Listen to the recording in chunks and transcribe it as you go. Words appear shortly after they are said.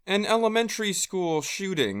An elementary school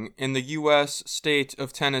shooting in the U.S. state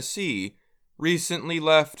of Tennessee recently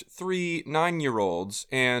left 3 9-year-olds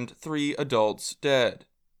and 3 adults dead.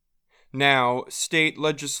 Now, state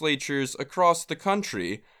legislatures across the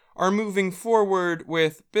country are moving forward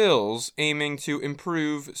with bills aiming to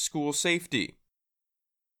improve school safety.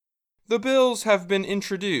 The bills have been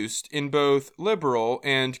introduced in both liberal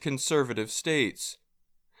and conservative states.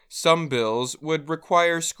 Some bills would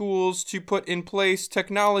require schools to put in place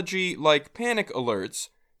technology like panic alerts,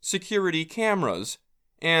 security cameras,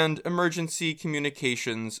 and emergency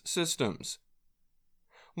communications systems.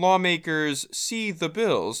 Lawmakers see the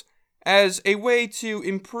bills as a way to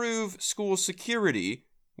improve school security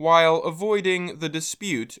while avoiding the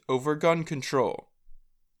dispute over gun control.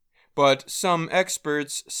 But some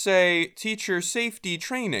experts say teacher safety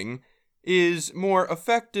training is more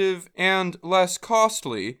effective and less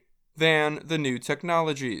costly than the new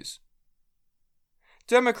technologies.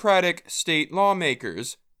 Democratic state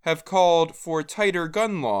lawmakers have called for tighter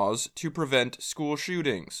gun laws to prevent school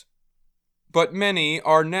shootings. But many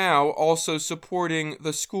are now also supporting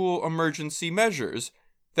the school emergency measures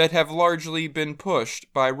that have largely been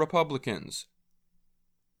pushed by Republicans.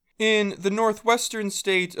 In the northwestern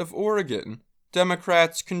state of Oregon,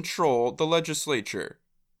 Democrats control the legislature.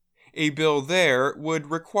 A bill there would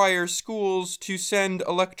require schools to send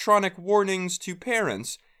electronic warnings to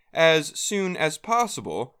parents as soon as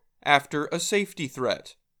possible after a safety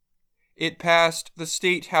threat. It passed the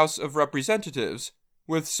State House of Representatives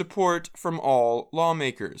with support from all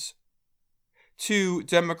lawmakers. 2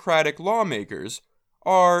 Democratic lawmakers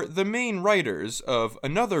are the main writers of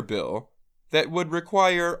another bill that would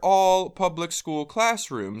require all public school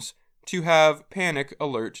classrooms to have panic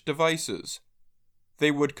alert devices. They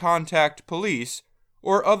would contact police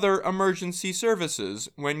or other emergency services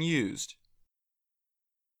when used.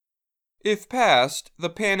 If passed, the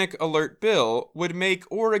panic alert bill would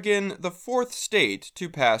make Oregon the 4th state to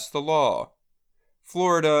pass the law.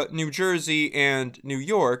 Florida, New Jersey, and New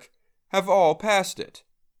York have all passed it.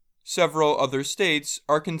 Several other states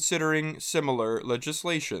are considering similar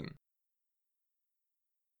legislation.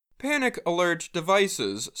 Panic alert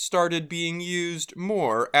devices started being used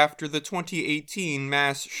more after the 2018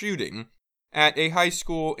 mass shooting at a high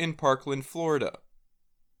school in Parkland, Florida.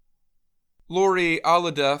 Lori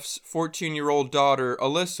Alladeff's 14-year-old daughter,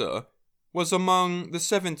 Alyssa, was among the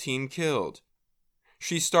 17 killed.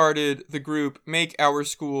 She started the group Make Our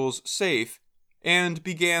Schools Safe and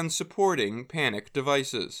began supporting panic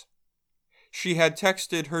devices. She had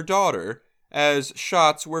texted her daughter as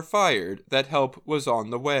shots were fired that help was on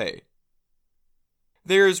the way.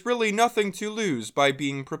 "There's really nothing to lose by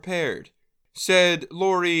being prepared," said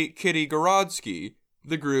Lori Kitty-Gorodsky,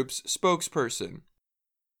 the group's spokesperson.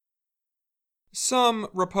 Some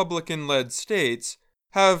Republican-led states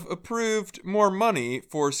have approved more money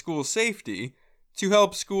for school safety to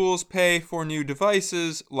help schools pay for new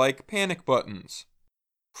devices like panic buttons.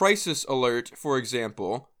 Crisis Alert, for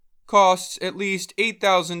example, costs at least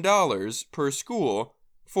 $8,000 per school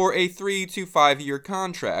for a 3 to 5 year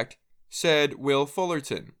contract, said Will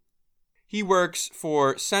Fullerton. He works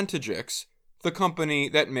for Centegix, the company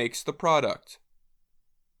that makes the product.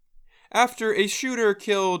 After a shooter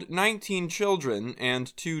killed 19 children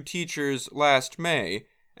and 2 teachers last May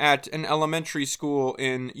at an elementary school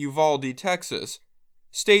in Uvalde, Texas,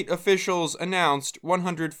 state officials announced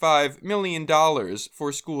 $105 million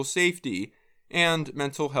for school safety and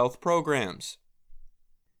mental health programs.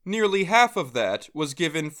 Nearly half of that was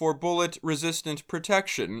given for bullet-resistant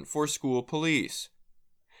protection for school police.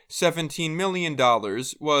 $17 million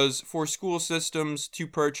was for school systems to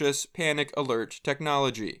purchase panic alert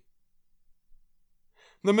technology.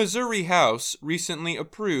 The Missouri House recently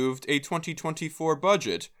approved a 2024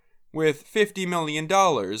 budget with $50 million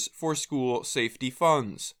for school safety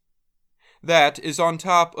funds. That is on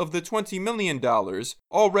top of the $20 million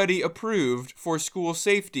already approved for school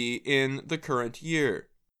safety in the current year.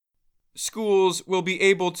 Schools will be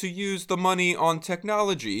able to use the money on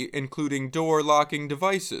technology, including door locking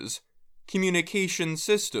devices, communication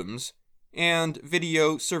systems, and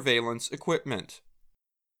video surveillance equipment.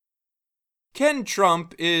 Ken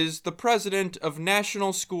Trump is the president of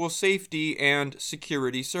National School Safety and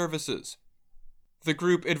Security Services. The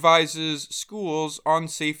group advises schools on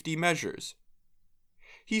safety measures.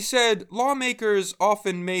 He said lawmakers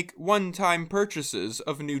often make one-time purchases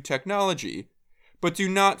of new technology, but do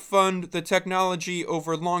not fund the technology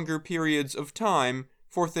over longer periods of time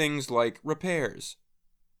for things like repairs.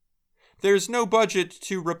 There's no budget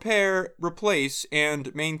to repair, replace,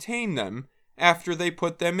 and maintain them after they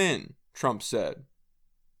put them in, Trump said.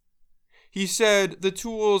 He said the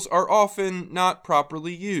tools are often not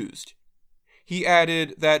properly used. He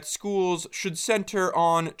added that schools should center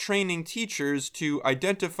on training teachers to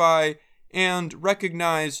identify and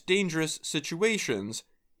recognize dangerous situations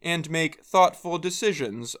and make thoughtful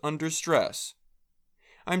decisions under stress.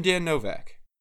 I'm Dan Novak.